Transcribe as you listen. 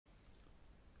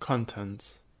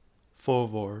Contents.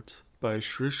 Foreword by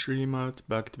Shrimad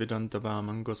Bhagavad Gita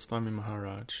Gosvami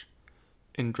Maharaj.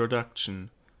 Introduction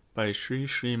by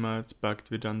Shrimad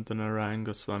Bhagavad Narayana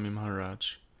Gosvami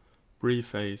Maharaj.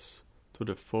 Preface to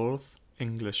the 4th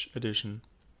English edition.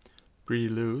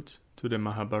 Prelude to the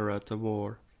Mahabharata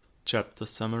War. Chapter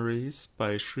Summaries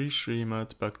by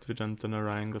Shrimad Bhagavad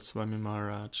Narayana Gosvami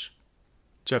Maharaj.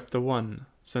 Chapter 1.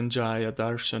 Sanjaya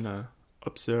Darshana,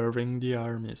 Observing the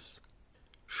Armies.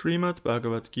 Shrimad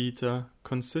Bhagavad Gita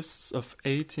consists of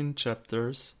 18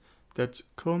 chapters that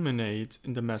culminate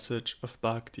in the message of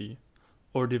Bhakti,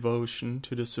 or devotion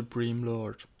to the Supreme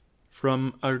Lord.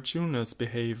 From Arjuna's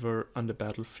behavior on the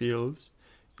battlefield,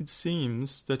 it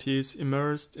seems that he is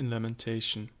immersed in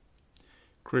lamentation.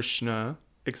 Krischna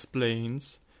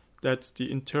explains that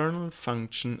the internal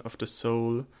function of the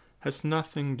soul has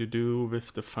nothing to do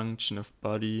with the function of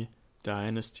body,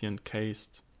 dynasty, and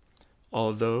caste,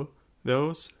 although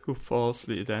those who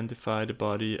falsely identify the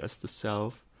body as the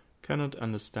self cannot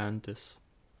understand this.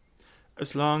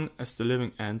 As long as the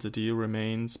living entity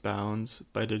remains bound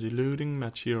by the deluding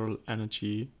material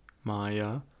energy,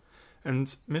 Maya,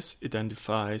 and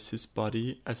misidentifies his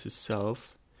body as his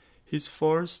self, he is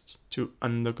forced to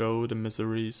undergo the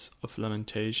miseries of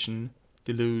lamentation,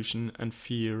 delusion, and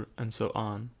fear, and so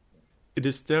on. It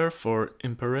is therefore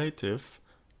imperative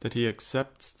that he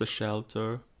accepts the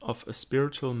shelter of a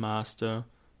spiritual master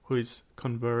who is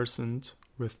conversant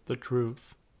with the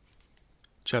truth.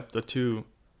 Chapter 2.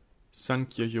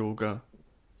 Sankhya Yoga,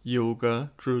 Yoga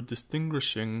through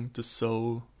distinguishing the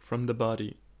soul from the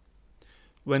body.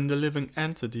 When the living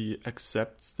entity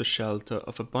accepts the shelter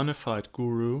of a bona fide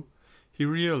guru, he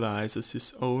realizes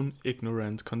his own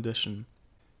ignorant condition.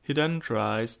 He then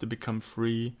tries to become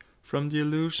free from the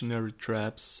illusionary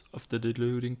traps of the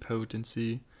deluding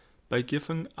potency by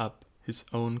giving up his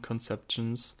own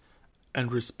conceptions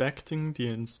and respecting the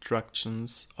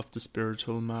instructions of the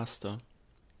spiritual master.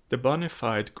 The bona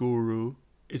fide guru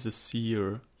is a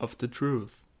seer of the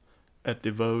truth, a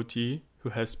devotee who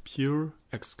has pure,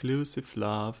 exclusive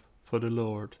love for the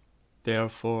Lord.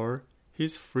 Therefore, he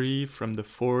is free from the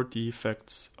 4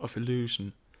 defects of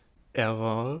illusion: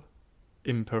 error,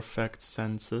 imperfect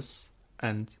senses,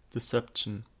 and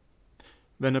deception.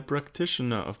 When a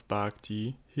practitioner of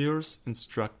Bhakti hears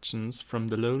instructions from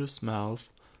the lotus mouth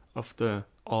of the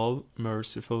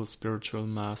all-merciful spiritual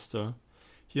master,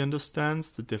 he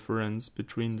understands the difference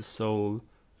between the soul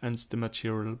and the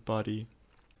material body.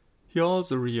 He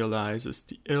also realizes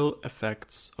the ill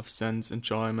effects of sense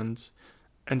enjoyment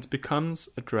and becomes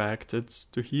attracted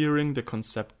to hearing the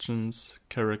conceptions,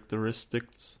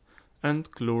 characteristics, and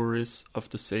glories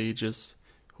of the sages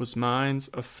whose minds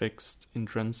are fixed in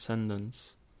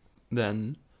transcendence.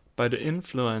 Then, by the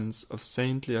influence of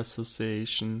saintly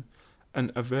association,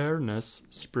 an awareness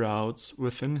sprouts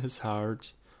within his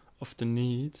heart of the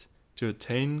need to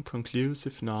attain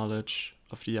conclusive knowledge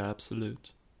of the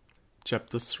Absolute.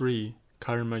 Chapter 3.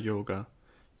 Karma Yoga,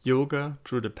 Yoga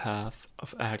through the path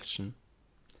of action.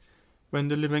 When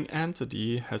the living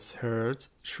entity has heard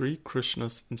Sri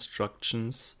Krishna's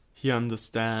instructions, he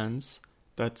understands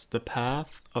that the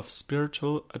path of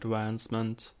spiritual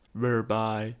advancement,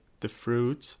 whereby the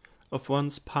fruit of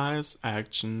one's pious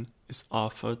action is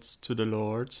offered to the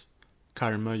Lord,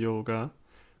 Karma Yoga,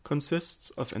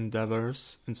 consists of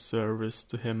endeavors in service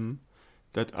to Him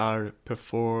that are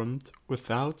performed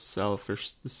without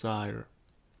selfish desire.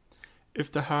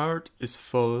 If the heart is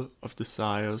full of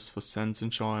desires for sense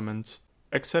enjoyment,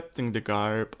 accepting the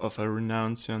garb of a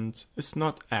renunciant is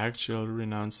not actual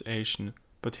renunciation,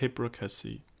 but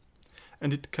hypocrisy,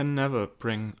 and it can never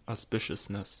bring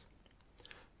auspiciousness.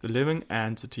 The living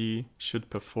entity should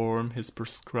perform his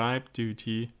prescribed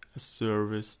duty as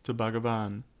service to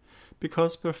Bhagavan,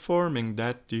 because performing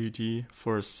that duty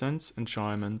for sense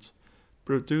enjoyment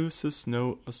produces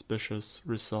no auspicious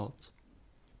result.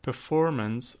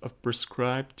 Performance of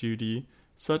prescribed duty,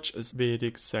 such as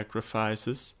Vedic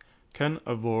sacrifices, can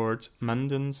award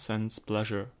mundane sense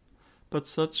pleasure, but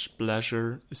such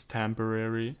pleasure is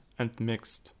temporary and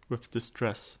mixed with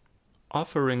distress.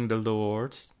 Offering the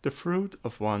Lord the fruit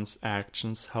of one's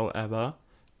actions, however,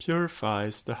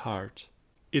 purifies the heart.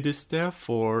 It is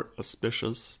therefore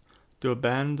auspicious to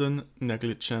abandon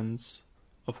negligence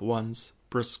of one's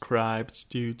prescribed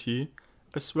duty,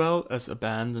 as well as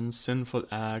abandon sinful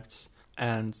acts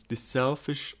and the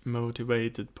selfish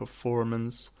motivated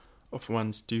performance of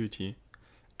one's duty,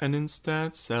 and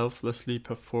instead selflessly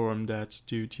perform that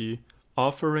duty,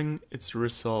 offering its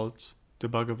result to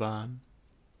Bhagavan.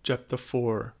 Chapter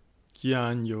 4.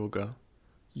 Jnana Yoga,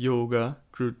 Yoga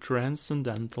through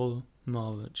Transcendental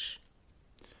Knowledge.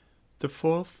 The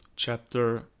fourth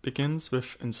chapter begins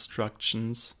with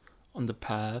instructions on the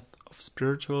path of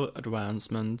spiritual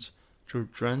advancement through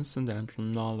transcendental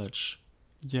knowledge,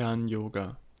 Jnana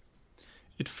Yoga.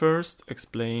 It first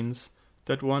explains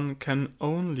that one can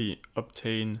only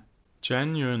obtain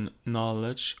genuine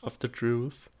knowledge of the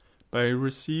truth by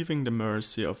receiving the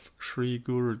mercy of Sri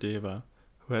Gurudeva,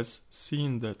 who has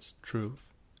seen that truth.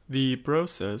 The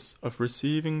process of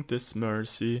receiving this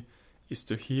mercy is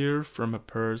to hear from a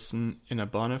person in a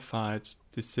bona fide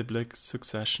disciplic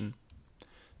succession.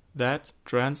 That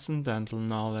transcendental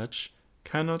knowledge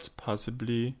cannot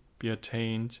possibly be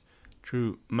attained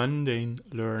through mundane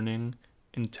learning,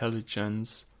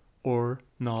 intelligence, or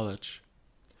knowledge.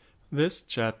 This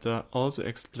chapter also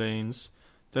explains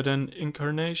that an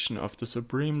incarnation of the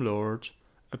Supreme Lord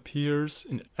appears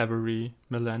in every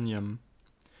millennium.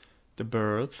 The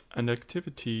birth and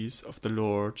activities of the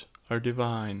Lord are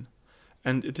divine,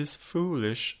 and it is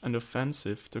foolish and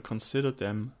offensive to consider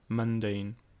them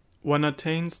mundane. One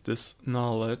attains this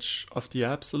knowledge of the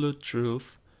absolute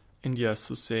truth in the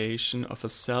association of a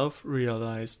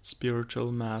self-realized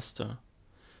spiritual master.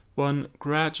 One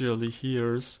gradually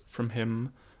hears from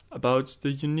him about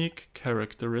the unique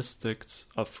characteristics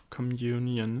of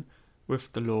communion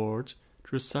with the Lord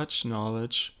through such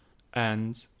knowledge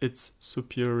and its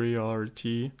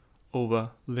superiority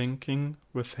over linking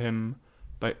with him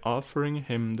by offering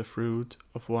him the fruit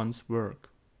of one's work.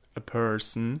 A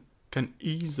person can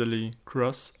easily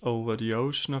cross over the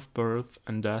ocean of birth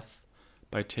and death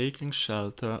by taking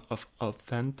shelter of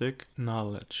authentic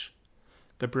knowledge.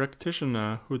 The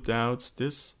practitioner who doubts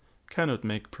this cannot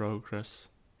make progress.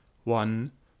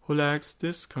 One who lacks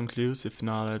this conclusive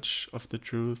knowledge of the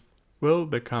truth will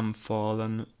become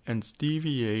fallen and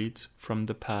deviate from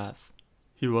the path.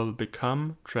 He will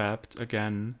become trapped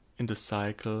again in the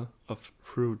cycle of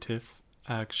fruitive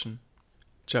action.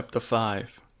 Chapter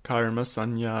 5. Karma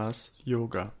Sannyas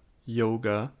Yoga.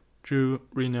 Yoga through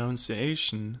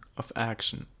renunciation of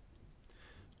action.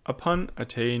 Upon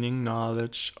attaining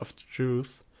knowledge of the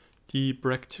truth, the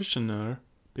practitioner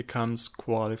becomes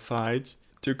qualified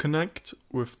to connect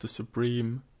with the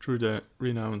Supreme through the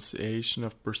renunciation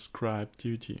of prescribed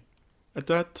duty. At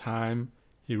that time,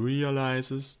 he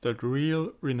realizes that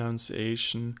real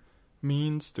renunciation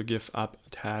means to give up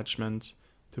attachment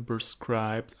to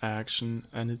prescribed action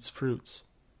and its fruits.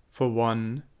 For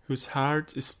one whose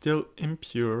heart is still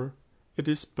impure, it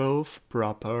is both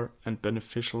proper and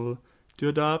beneficial to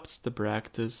adopt the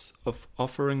practice of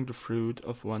offering the fruit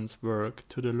of one's work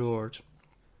to the Lord,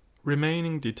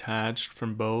 remaining detached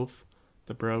from both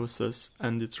the process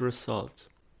and its result,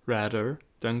 rather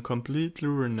than completely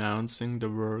renouncing the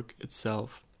work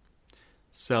itself.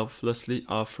 Selflessly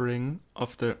offering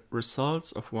of the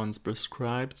results of one's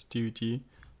prescribed duty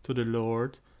to the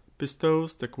Lord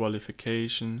bestows the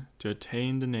qualification to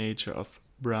attain the nature of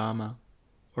Brahma,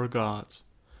 or God,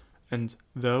 and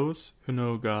those who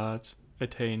know God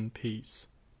attain peace.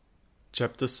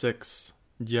 Chapter 6.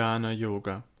 Jnana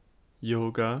Yoga.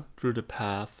 Yoga through the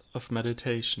path of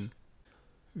meditation.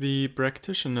 The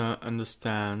practitioner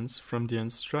understands from the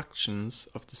instructions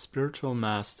of the spiritual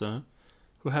master,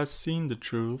 who has seen the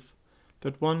truth,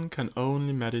 that one can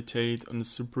only meditate on the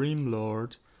Supreme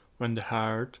Lord when the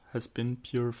heart has been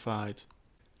purified.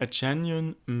 A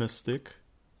genuine mystic,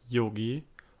 yogi,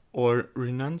 or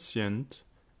renunciant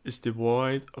is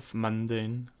devoid of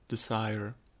mundane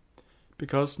desire,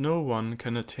 because no one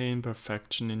can attain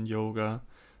perfection in yoga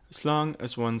as long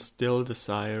as one still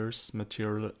desires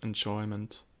material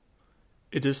enjoyment.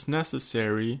 It is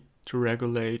necessary to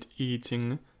regulate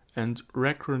eating and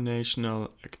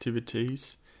recreational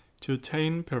activities to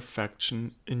attain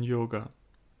perfection in yoga.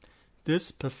 This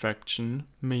perfection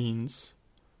means,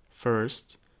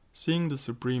 first, seeing the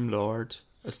Supreme Lord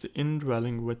as the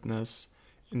indwelling witness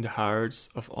in the hearts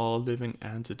of all living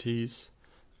entities,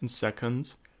 and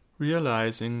second,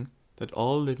 realizing that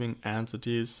all living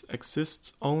entities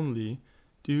exist only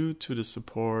due to the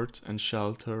support and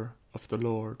shelter of the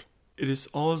Lord. It is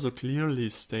also clearly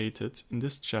stated in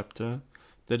this chapter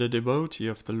that a devotee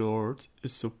of the Lord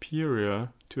is superior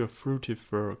to a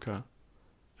fruitive worker,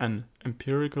 an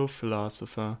empirical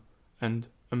philosopher, and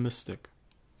a mystic.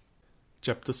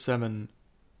 Chapter 7.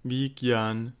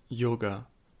 Vijnana Yoga.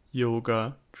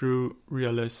 Yoga through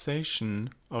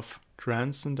realization of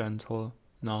transcendental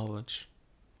knowledge.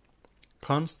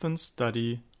 Constant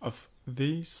study of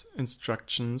these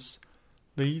instructions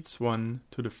leads one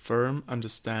to the firm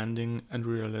understanding and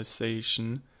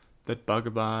realization that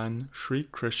Bhagavan Sri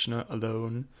Krishna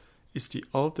alone is the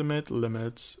ultimate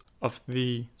limit of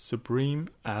the supreme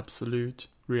absolute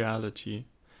reality,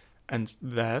 and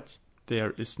that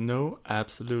there is no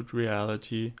absolute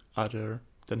reality other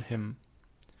than him.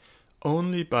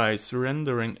 Only by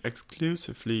surrendering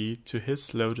exclusively to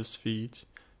his lotus feet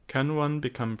can one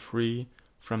become free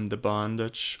from the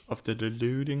bondage of the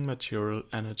deluding material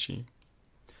energy.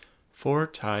 4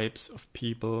 types of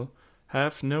people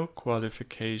have no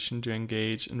qualification to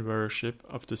engage in worship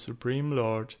of the Supreme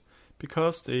Lord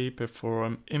because they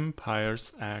perform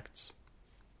impious acts: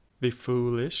 the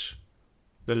foolish,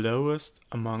 the lowest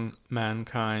among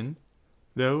mankind,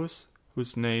 those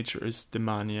whose nature is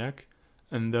demoniac,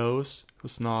 and those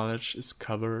whose knowledge is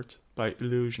covered by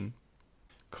illusion.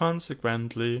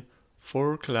 Consequently,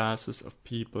 4 classes of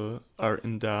people are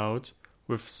endowed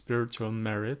with spiritual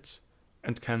merit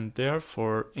and can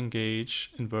therefore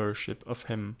engage in worship of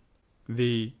him: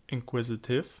 the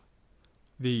inquisitive,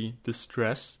 the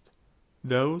distressed,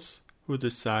 those who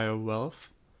desire wealth,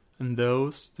 and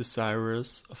those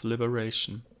desirous of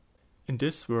liberation. In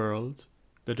this world,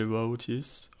 the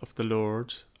devotees of the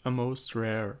Lord are most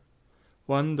rare.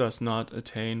 One does not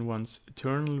attain one's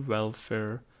eternal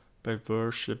welfare by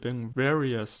worshipping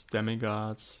various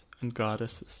demigods and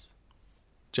goddesses.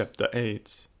 Chapter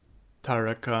 8.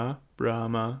 Taraka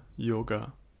Brahma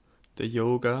Yoga, the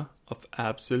Yoga of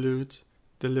Absolute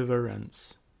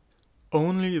Deliverance.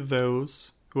 Only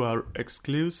those who are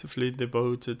exclusively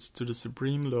devoted to the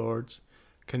Supreme Lord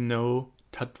can know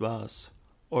tattvas,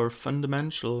 or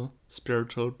fundamental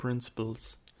spiritual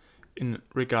principles, in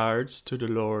regards to the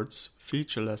Lord's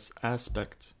featureless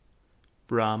aspect: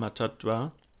 Brahma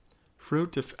tattva,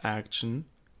 fruitive action,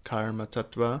 karma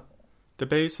tattva, the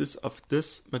basis of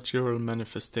this material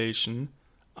manifestation,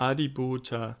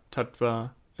 adibhuta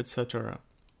tattva, etc.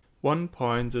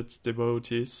 One-pointed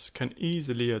devotees can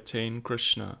easily attain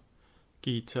Krischna.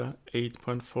 Gita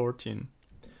 8.14.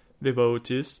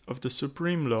 Devotees of the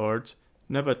Supreme Lord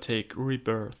never take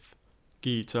rebirth.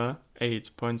 Gita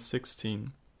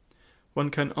 8.16.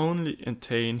 One can only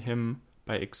attain him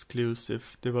by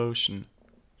exclusive devotion.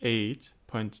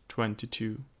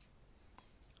 8.22.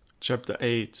 Chapter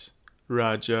 8.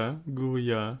 Raja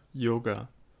Guhya Yoga,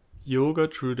 Yoga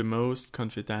through the most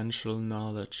confidential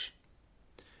knowledge.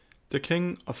 The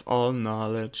king of all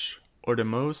knowledge, or the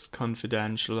most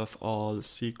confidential of all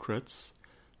secrets,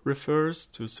 refers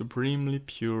to supremely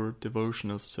pure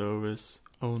devotional service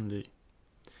only.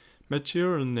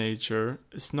 Material nature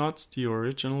is not the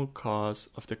original cause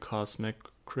of the cosmic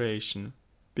creation,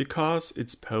 because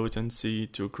its potency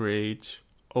to create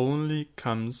only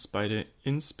comes by the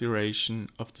inspiration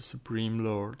of the Supreme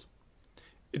Lord.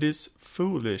 It is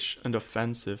foolish and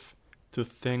offensive to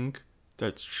think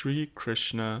that Sri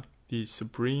Krishna, the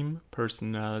Supreme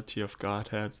Personality of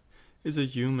Godhead, is a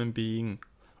human being,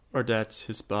 or that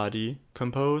his body,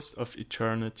 composed of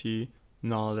eternity,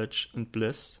 knowledge, and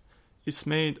bliss, is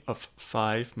made of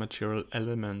 5 material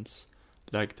elements,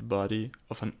 like the body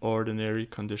of an ordinary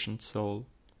conditioned soul.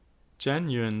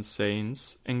 Genuine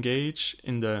saints engage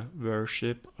in the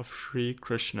worship of Sri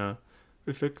Krishna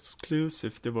with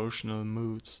exclusive devotional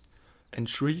moods, and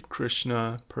Sri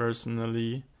Krishna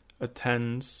personally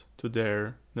attends to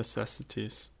their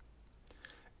necessities.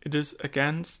 It is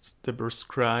against the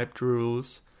prescribed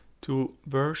rules to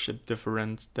worship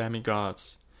different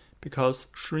demigods, because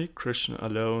Sri Krishna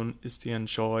alone is the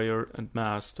enjoyer and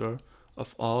master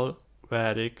of all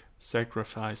Vedic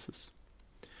sacrifices.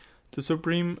 The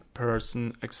Supreme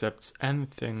Person accepts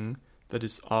anything that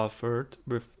is offered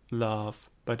with love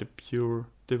by the pure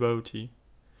devotee.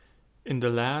 In the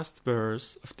last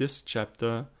verse of this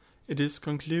chapter, it is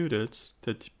concluded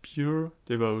that pure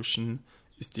devotion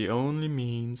is the only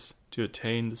means to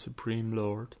attain the Supreme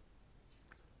Lord.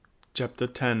 Chapter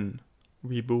 10.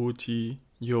 Vibhuti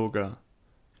Yoga,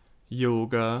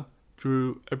 Yoga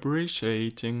through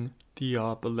appreciating the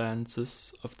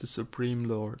opulences of the Supreme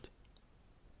Lord.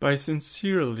 By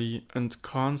sincerely and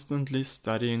constantly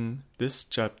studying this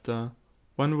chapter,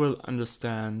 one will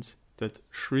understand that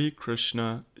Sri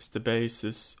Krishna is the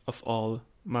basis of all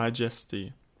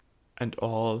majesty and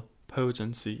all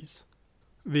potencies.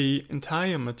 The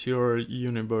entire material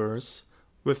universe,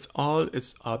 with all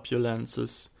its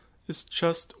opulences, is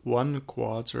just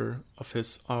 1/4 of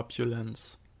his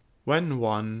opulence. When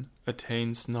one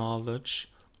attains knowledge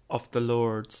of the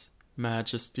Lord's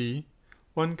majesty,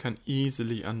 one can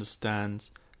easily understand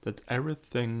that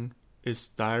everything is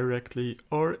directly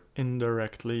or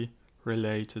indirectly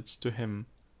related to him.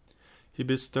 He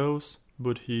bestows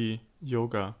Buddhi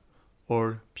Yoga,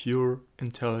 or pure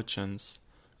intelligence,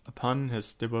 upon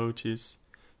his devotees,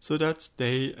 so that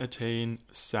they attain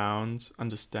sound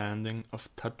understanding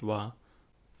of tattva,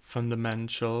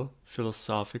 fundamental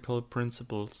philosophical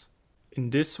principles.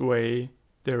 In this way,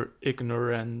 their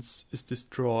ignorance is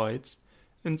destroyed,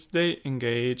 and they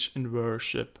engage in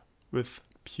worship with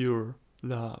pure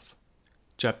love.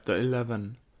 Chapter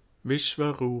 11.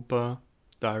 Vishvarupa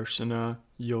Darshana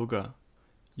Yoga.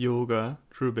 Yoga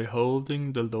through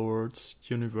beholding the Lord's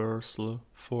universal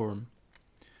form.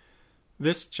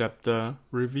 This chapter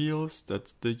reveals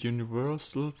that the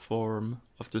universal form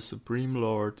of the Supreme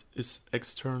Lord is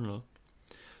external.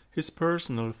 His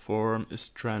personal form is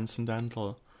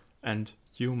transcendental and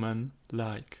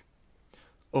human-like.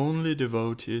 Only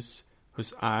devotees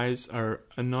whose eyes are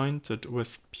anointed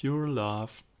with pure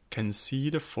love can see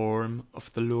the form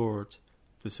of the Lord,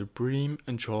 the supreme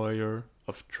enjoyer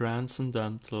of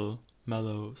transcendental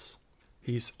mellows.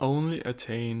 He is only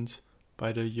attained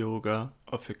by the yoga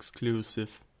of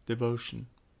exclusive devotion.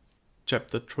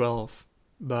 Chapter 12.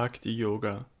 Bhakti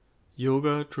Yoga.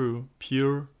 Yoga through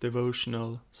pure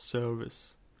devotional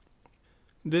service.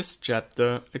 This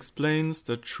chapter explains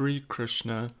that Sri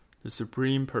Krishna, the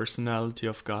Supreme Personality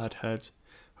of Godhead,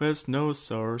 who has no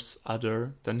source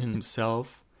other than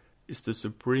himself, is the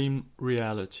Supreme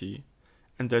Reality,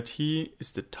 and that he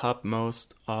is the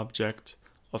topmost object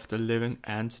of the living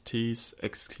entity's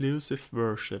exclusive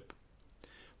worship.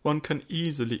 One can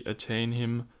easily attain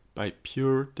him by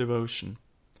pure devotion.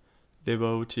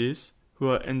 Devotees who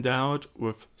are endowed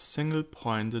with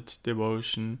single-pointed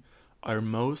devotion are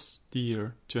most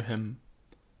dear to him.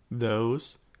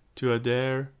 Those who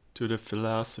adhere to the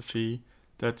philosophy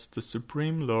that the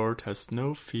Supreme Lord has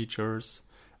no features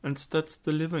and that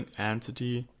the living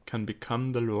entity can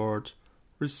become the Lord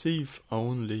receive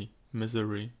only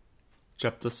misery.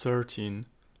 Chapter 13.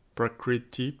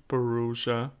 Prakriti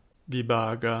Purusha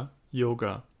Vibhaga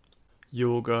Yoga.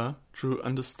 Yoga through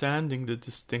understanding the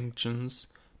distinctions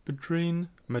between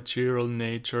material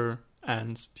nature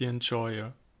and the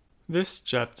enjoyer. This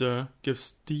chapter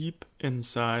gives deep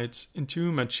insight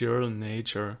into material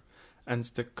nature and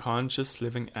the conscious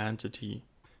living entity.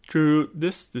 Through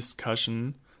this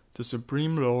discussion, the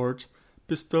Supreme Lord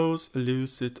bestows a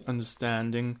lucid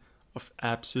understanding of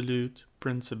absolute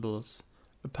principles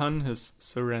upon his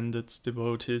surrendered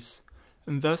devotees,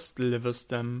 and thus delivers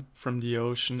them from the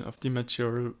ocean of the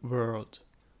material world.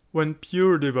 When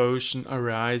pure devotion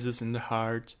arises in the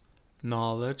heart,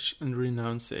 knowledge and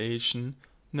renunciation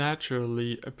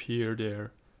naturally appear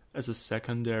there as a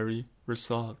secondary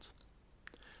result.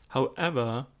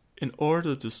 However, in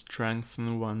order to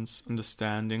strengthen one's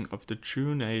understanding of the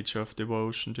true nature of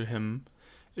devotion to him,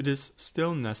 it is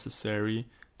still necessary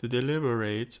to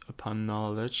deliberate upon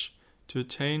knowledge to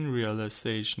attain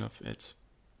realization of it.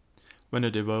 When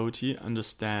a devotee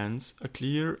understands a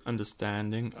clear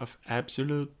understanding of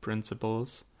absolute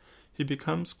principles, he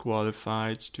becomes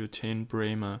qualified to attain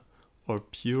Brahma, or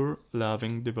pure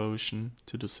loving devotion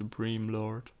to the Supreme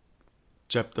Lord.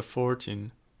 Chapter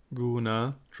 14.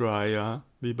 Guna Traya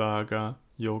Vibhaga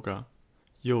Yoga.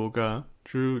 Yoga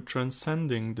through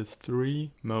transcending the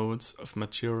three modes of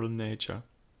material nature.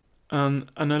 An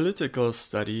analytical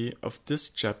study of this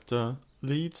chapter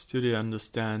leads to the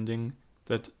understanding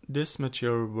that this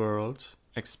material world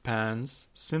expands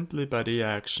simply by the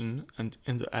action and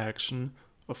interaction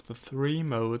of the three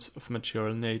modes of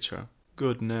material nature: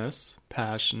 goodness,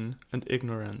 passion, and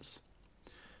ignorance.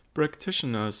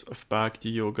 Practitioners of Bhakti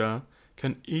Yoga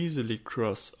can easily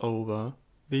cross over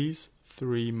these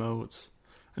three modes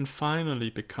and finally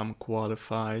become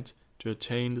qualified to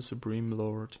attain the Supreme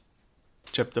Lord.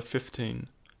 Chapter 15.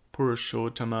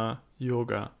 Purushottama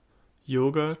Yoga.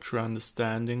 Yoga through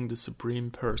understanding the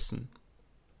Supreme Person.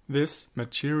 This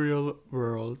material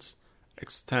world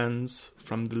extends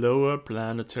from the lower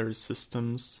planetary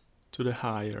systems to the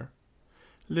higher.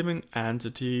 Living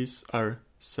entities are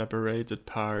separated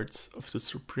parts of the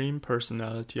Supreme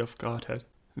Personality of Godhead.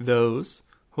 Those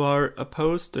who are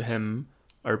opposed to him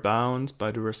are bound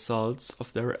by the results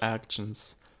of their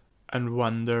actions and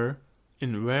wander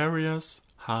in various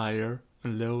higher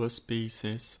and lower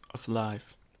species of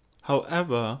life.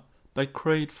 However, by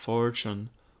great fortune,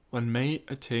 one may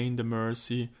attain the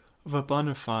mercy of a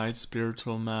bona fide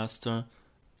spiritual master,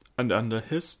 and under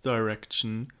his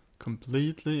direction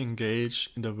completely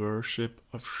engage in the worship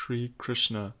of Sri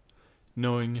Krishna,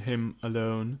 knowing him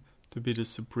alone to be the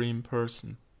Supreme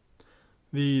Person.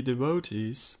 The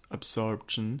devotees'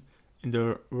 absorption in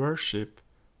their worship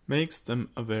makes them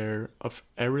aware of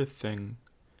everything.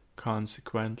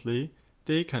 Consequently,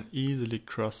 they can easily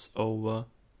cross over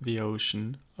the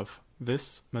ocean of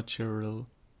this material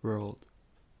world.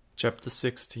 Chapter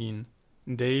 16.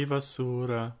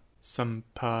 Devasura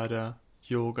Sampada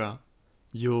Yoga.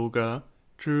 Yoga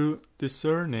through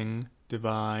discerning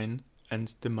divine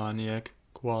and demoniac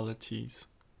qualities.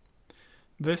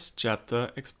 This chapter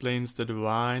explains the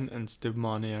divine and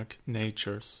demoniac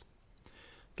natures.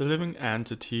 The living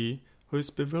entity who is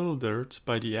bewildered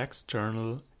by the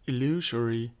external,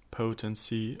 illusory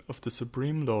potency of the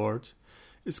Supreme Lord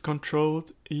is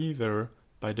controlled either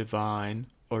by divine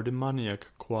or demoniac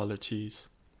qualities.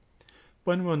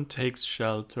 When one takes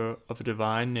shelter of a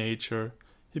divine nature,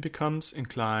 he becomes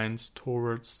inclined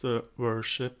towards the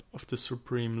worship of the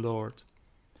Supreme Lord.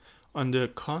 On the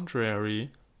contrary,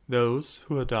 those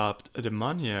who adopt a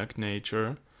demoniac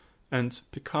nature and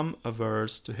become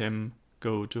averse to him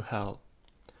go to hell.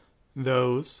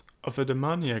 Those of a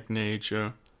demoniac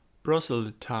nature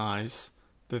proselytize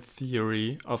the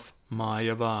theory of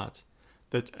Mayavad,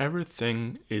 that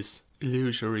everything is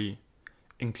illusory,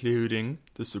 including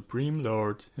the Supreme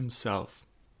Lord himself.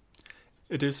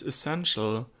 It is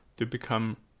essential to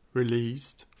become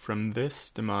released from this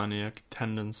demoniac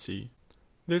tendency.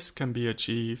 This can be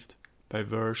achieved by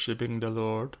worshipping the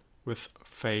Lord with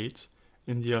faith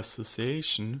in the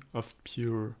association of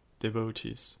pure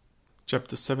devotees.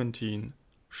 Chapter 17.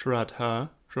 Shraddha,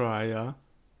 Raya,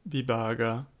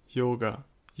 Vibhaga, Yoga.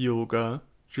 Yoga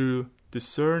through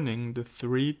discerning the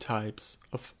three types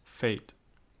of faith.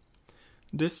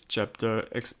 This chapter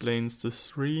explains the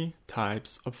three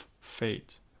types of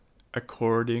faith,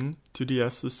 according to the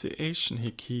association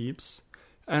he keeps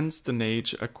and the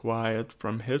nature acquired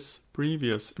from his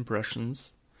previous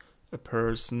impressions. A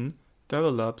person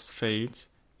develops faith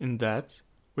in that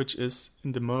which is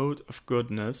in the mode of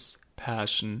goodness,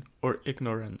 passion, or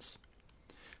ignorance.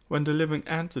 When the living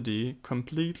entity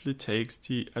completely takes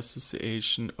the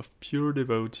association of pure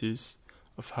devotees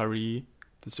of Hari,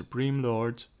 the Supreme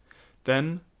Lord,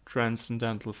 then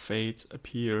transcendental faith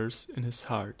appears in his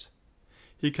heart.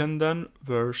 He can then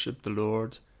worship the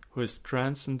Lord who is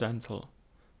transcendental.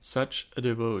 Such a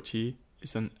devotee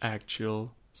is an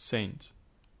actual saint.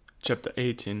 Chapter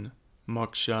 18.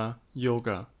 Moksha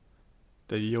Yoga,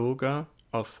 the Yoga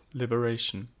of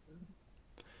Liberation.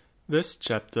 This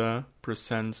chapter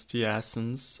presents the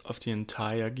essence of the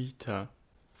entire Gita.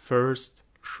 First,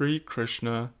 Sri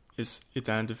Krishna is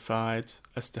identified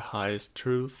as the highest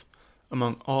truth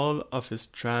among all of his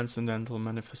transcendental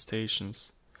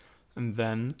manifestations, and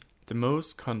then the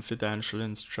most confidential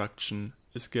instruction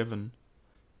is given.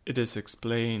 It is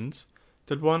explained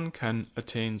that one can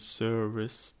attain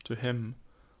service to him,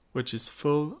 which is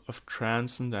full of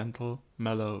transcendental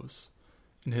mellows,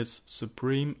 in his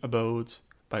supreme abode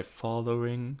by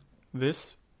following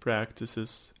these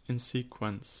practices in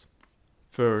sequence.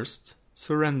 First,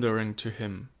 surrendering to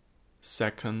him.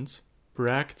 Second,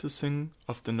 practicing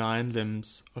of the 9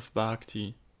 limbs of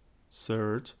Bhakti.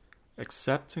 Third,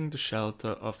 accepting the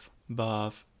shelter of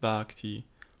Bhav Bhakti,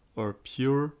 or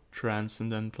pure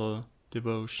transcendental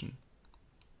devotion.